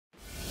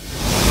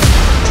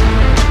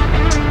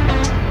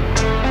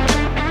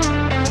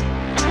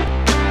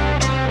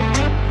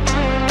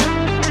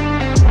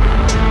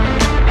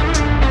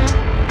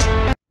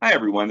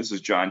everyone. This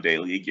is John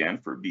Daly again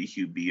for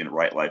BQB and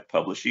Right Life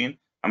Publishing.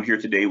 I'm here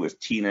today with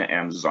Tina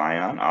M.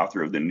 Zion,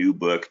 author of the new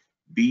book,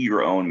 Be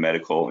Your Own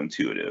Medical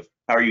Intuitive.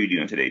 How are you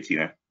doing today,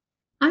 Tina?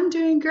 I'm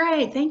doing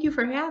great. Thank you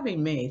for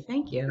having me.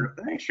 Thank you. Sure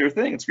thing, sure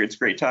thing. It's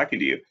great talking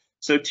to you.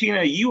 So,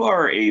 Tina, you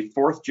are a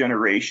fourth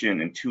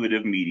generation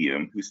intuitive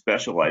medium who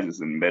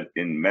specializes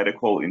in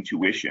medical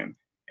intuition.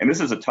 And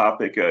this is a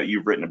topic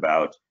you've written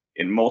about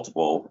in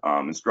multiple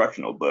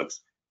instructional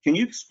books. Can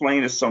you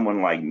explain to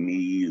someone like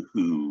me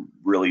who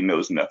really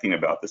knows nothing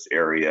about this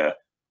area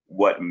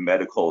what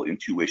medical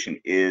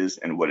intuition is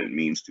and what it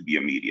means to be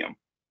a medium?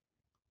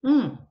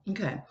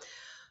 Okay.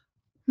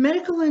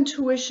 Medical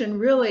intuition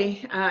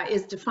really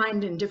is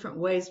defined in different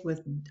ways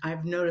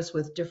I've noticed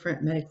with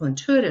different medical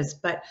intuitives,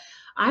 but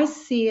I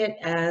see it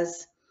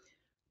as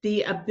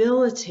the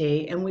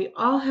ability, and we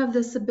all have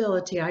this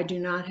ability. I do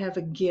not have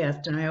a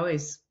gift, and I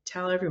always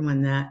tell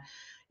everyone that.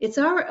 It's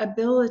our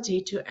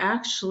ability to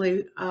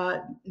actually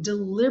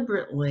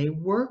deliberately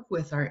work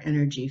with our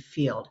energy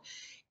field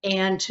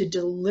and to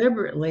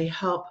deliberately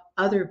help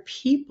other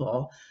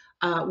people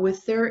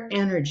with their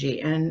energy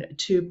and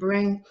to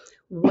bring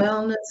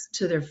wellness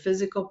to their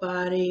physical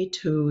body,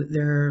 to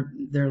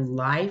their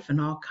life in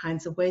all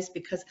kinds of ways,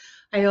 because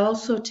I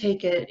also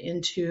take it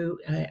into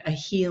a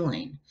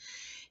healing.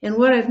 And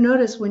what I've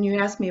noticed when you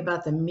ask me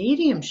about the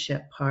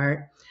mediumship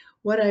part,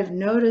 what I've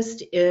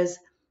noticed is,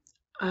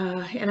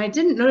 and I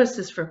didn't notice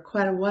this for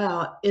quite a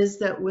while, is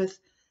that with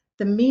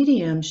the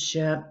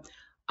mediumship,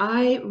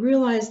 I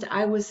realized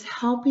I was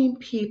helping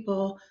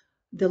people,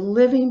 the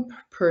living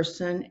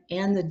person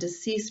and the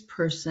deceased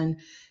person,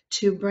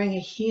 to bring a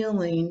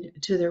healing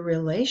to their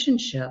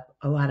relationship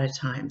a lot of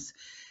times,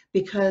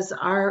 because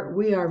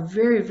we are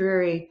very,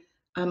 very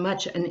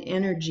much an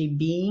energy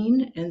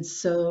being. And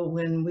so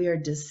when we are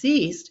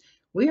deceased,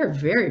 we are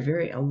very,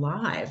 very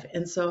alive.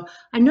 And so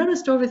I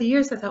noticed over the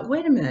years, I thought,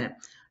 wait a minute,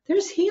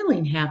 there's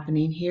healing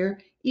happening here,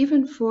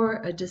 even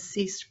for a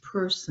deceased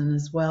person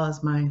as well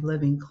as my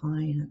living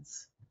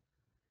clients.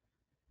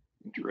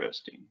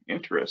 Interesting,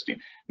 interesting.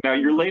 Now,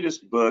 your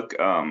latest book,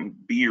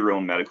 Be Your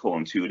Own Medical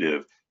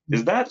Intuitive,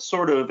 is that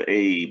sort of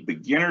a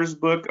beginner's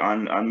book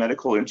on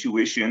medical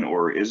intuition,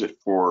 or is it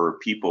for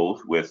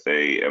people with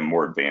a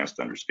more advanced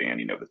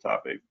understanding of the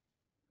topic?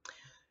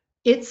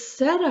 It's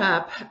set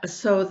up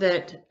so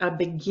that a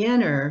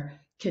beginner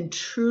can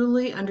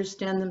truly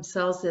understand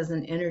themselves as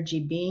an energy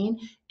being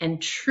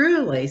and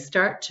truly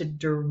start to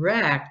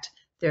direct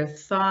their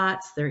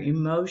thoughts, their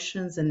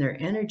emotions, and their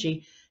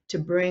energy to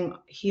bring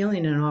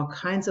healing in all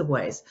kinds of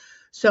ways.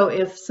 So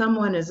if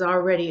someone is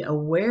already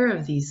aware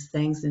of these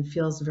things and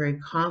feels very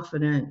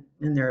confident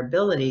in their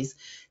abilities,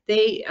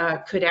 they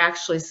could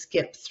actually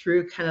skip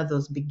through kind of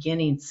those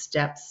beginning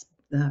steps,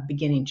 the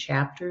beginning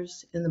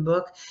chapters in the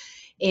book.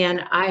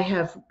 And I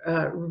have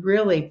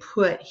really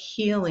put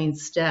healing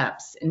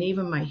steps, and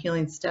even my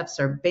healing steps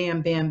are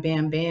bam, bam,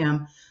 bam,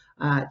 bam,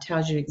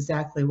 tells you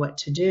exactly what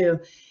to do.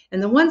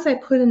 And the ones I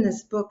put in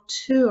this book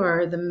too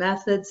are the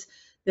methods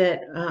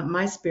that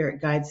my spirit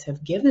guides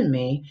have given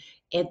me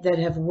and that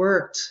have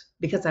worked,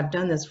 because I've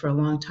done this for a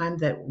long time,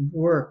 that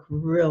work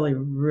really,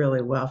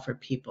 really well for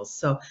people.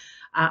 So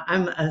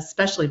I'm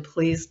especially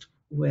pleased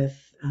with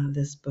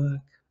this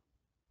book.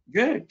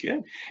 Good,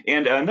 good.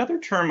 And another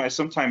term I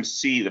sometimes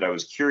see that I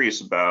was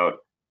curious about,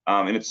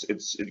 and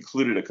it's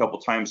included a couple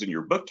times in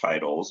your book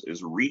titles,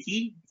 is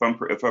Reiki.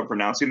 If I'm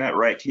pronouncing that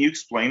right, can you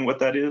explain what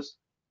that is?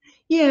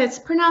 Yeah, it's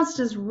pronounced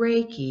as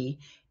Reiki,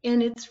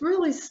 and it's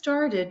really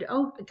started,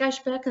 oh gosh,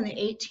 back in the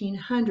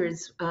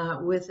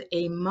 1800s with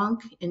a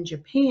monk in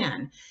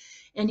Japan.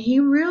 And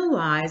he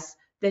realized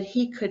that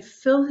he could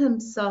fill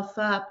himself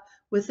up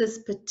with this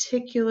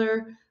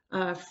particular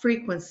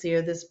frequency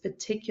or this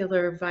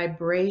particular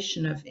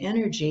vibration of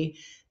energy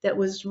that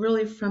was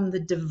really from the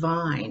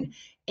divine.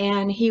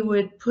 And he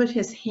would put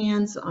his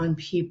hands on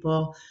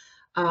people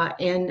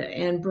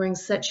and bring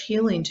such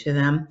healing to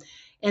them.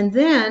 And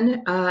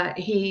then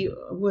he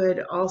would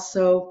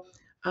also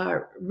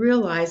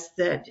realize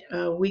that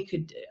we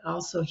could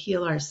also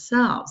heal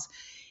ourselves.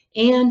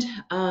 And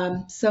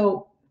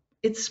so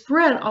it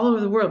spread all over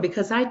the world,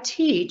 because I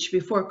teach.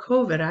 Before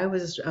COVID, I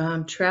was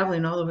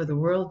traveling all over the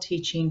world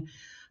teaching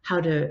how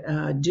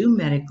to do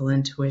medical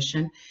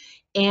intuition.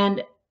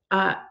 And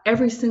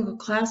every single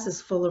class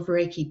is full of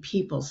Reiki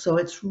people. So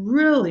it's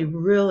really,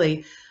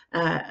 really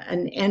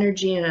an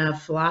energy and a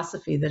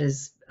philosophy that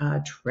has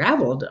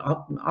traveled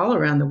all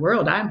around the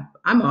world.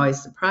 I'm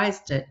always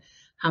surprised at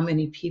how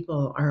many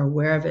people are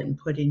aware of it and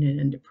putting it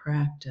into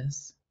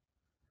practice.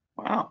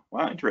 Wow,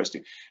 wow,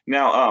 interesting.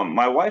 Now,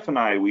 my wife and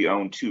I, we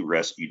own two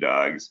rescue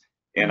dogs,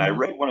 and I Mhm.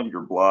 read one of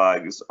your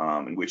blogs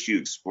in which you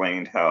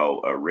explained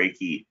how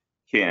Reiki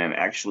can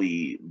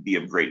actually be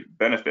of great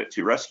benefit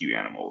to rescue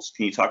animals.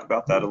 Can you talk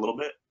about that a little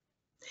bit?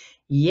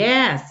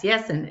 Yes,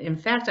 yes. And in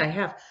fact, I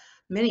have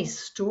many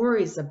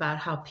stories about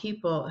how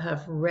people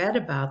have read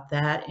about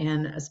that,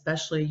 and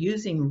especially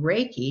using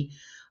Reiki.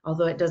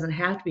 Although it doesn't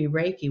have to be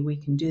Reiki, we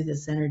can do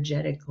this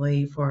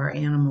energetically for our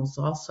animals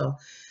also.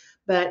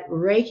 but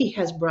Reiki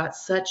has brought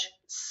such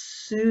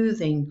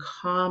soothing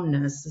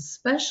calmness,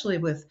 especially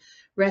with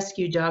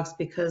rescue dogs,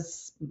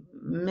 because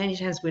many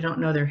times we don't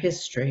know their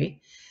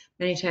history.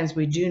 Many times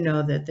we do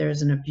know that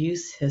there's an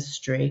abuse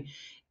history,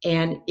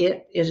 and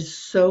it is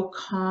so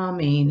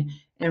calming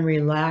and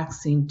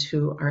relaxing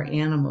to our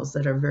animals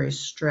that are very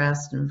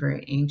stressed and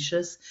very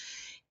anxious.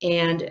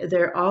 And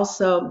they're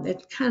also,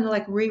 it kind of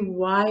like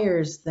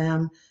rewires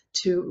them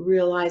to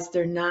realize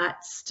they're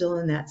not still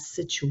in that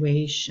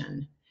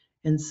situation.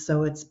 And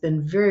so it's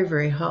been very,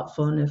 very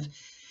helpful. And if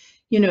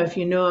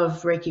you know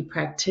of Reiki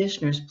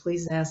practitioners,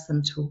 please ask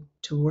them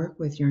to work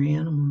with your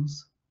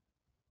animals.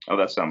 Oh,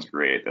 that sounds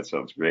great. That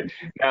sounds great.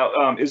 Now,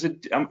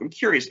 I'm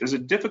curious, is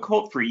it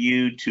difficult for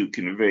you to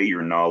convey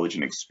your knowledge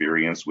and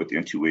experience with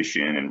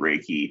intuition and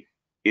Reiki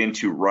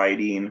into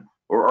writing,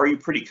 or are you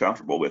pretty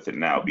comfortable with it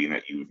now, being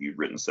that you've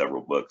written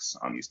several books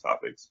on these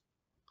topics?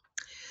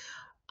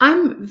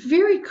 I'm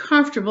very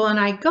comfortable, and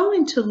I go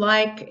into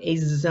like a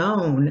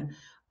zone.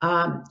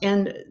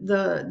 And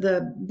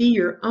the Be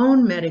Your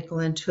Own Medical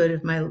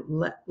Intuitive, my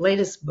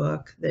latest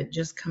book that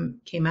just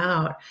came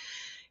out,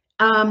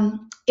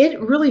 it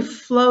really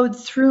flowed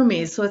through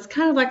me. So it's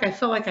kind of like I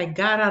felt like I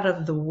got out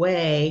of the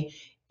way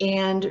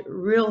and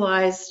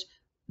realized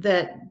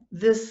that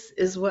this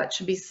is what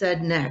should be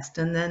said next,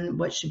 and then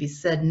what should be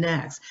said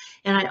next.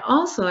 And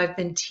I've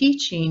been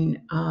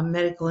teaching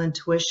medical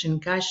intuition,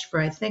 gosh, for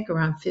I think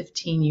around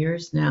 15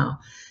 years now,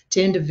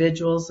 to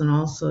individuals and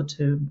also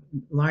to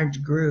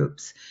large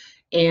groups.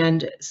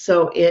 And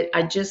so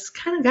I just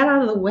kind of got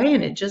out of the way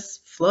and it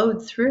just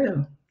flowed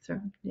through. So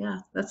yeah,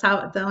 that's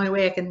the only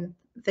way I can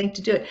think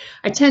to do it.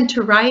 I tend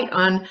to write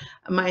on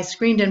my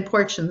screened-in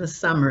porch in the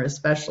summer,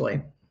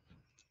 especially.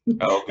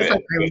 Oh, It's good,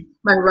 like good.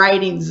 my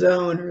writing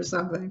zone or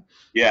something.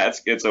 Yeah,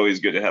 it's always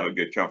good to have a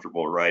good,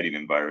 comfortable writing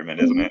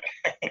environment, isn't Mhm. it?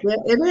 Yeah,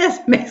 it is.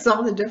 It makes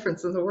all the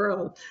difference in the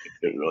world.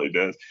 It really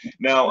does.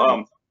 Now,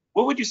 Right.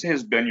 what would you say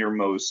has been your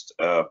most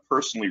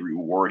personally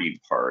rewarding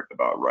part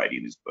about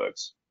writing these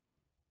books?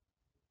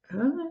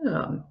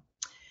 Oh.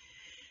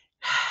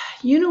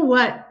 You know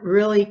what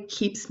really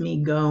keeps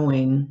me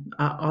going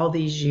all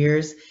these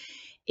years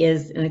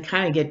is, and I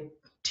kind of get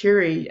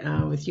teary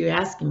with you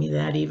asking me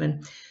that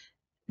even,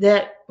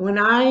 that when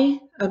I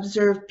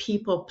observe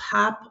people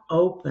pop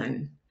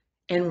open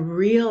and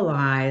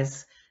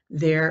realize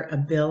their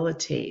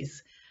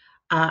abilities,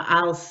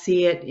 I'll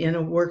see it in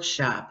a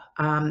workshop.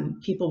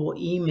 People will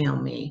email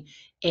me,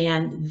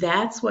 and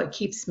that's what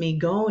keeps me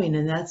going,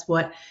 and that's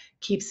what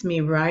keeps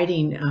me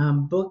writing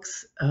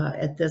books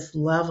at this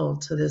level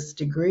to this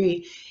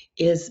degree.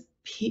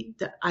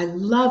 I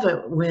love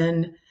it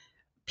when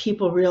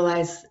people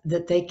realize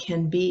that they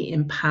can be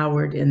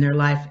empowered in their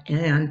life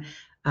and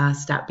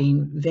stop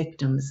being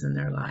victims in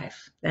their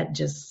life. That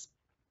just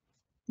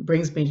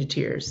brings me to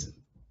tears.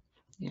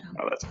 Yeah.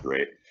 Oh, that's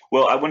great.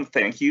 Well, I want to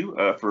thank you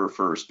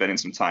for spending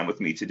some time with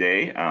me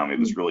today. It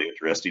was really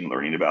interesting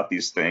learning about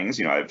these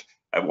things.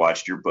 I've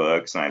watched your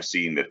books and I've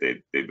seen that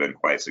they've been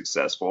quite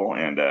successful,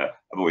 and I've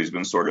always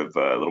been sort of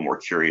a little more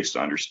curious to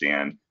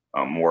understand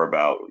more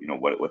about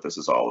what this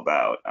is all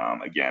about.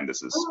 Again,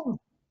 this is Oh.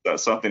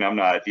 something I'm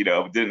not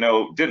didn't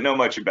know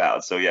much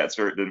about. So yeah, it's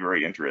been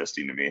very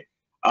interesting to me.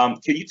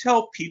 Can you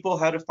tell people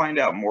how to find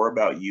out more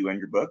about you and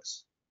your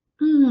books?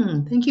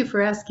 Thank you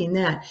for asking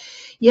that.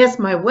 Yes,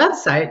 my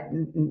website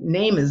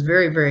name is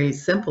very, very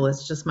simple.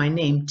 It's just my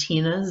name,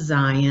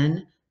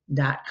 tinazion.com.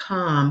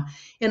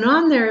 And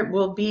on there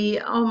will be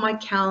my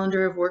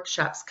calendar of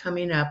workshops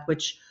coming up,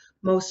 which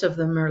most of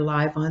them are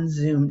live on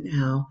Zoom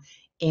now.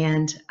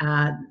 And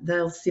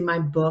they'll see my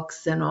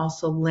books and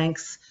also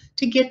links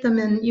to get them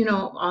in,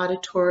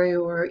 auditory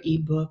or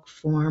ebook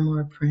form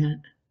or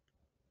print.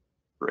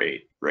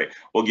 Great, great.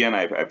 Well, again,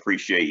 I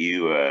appreciate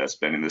you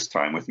spending this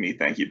time with me.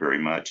 Thank you very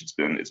much. It's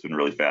been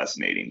really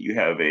fascinating. You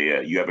have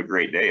a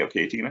great day.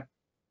 Okay, Tina.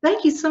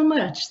 Thank you so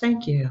much.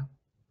 Thank you.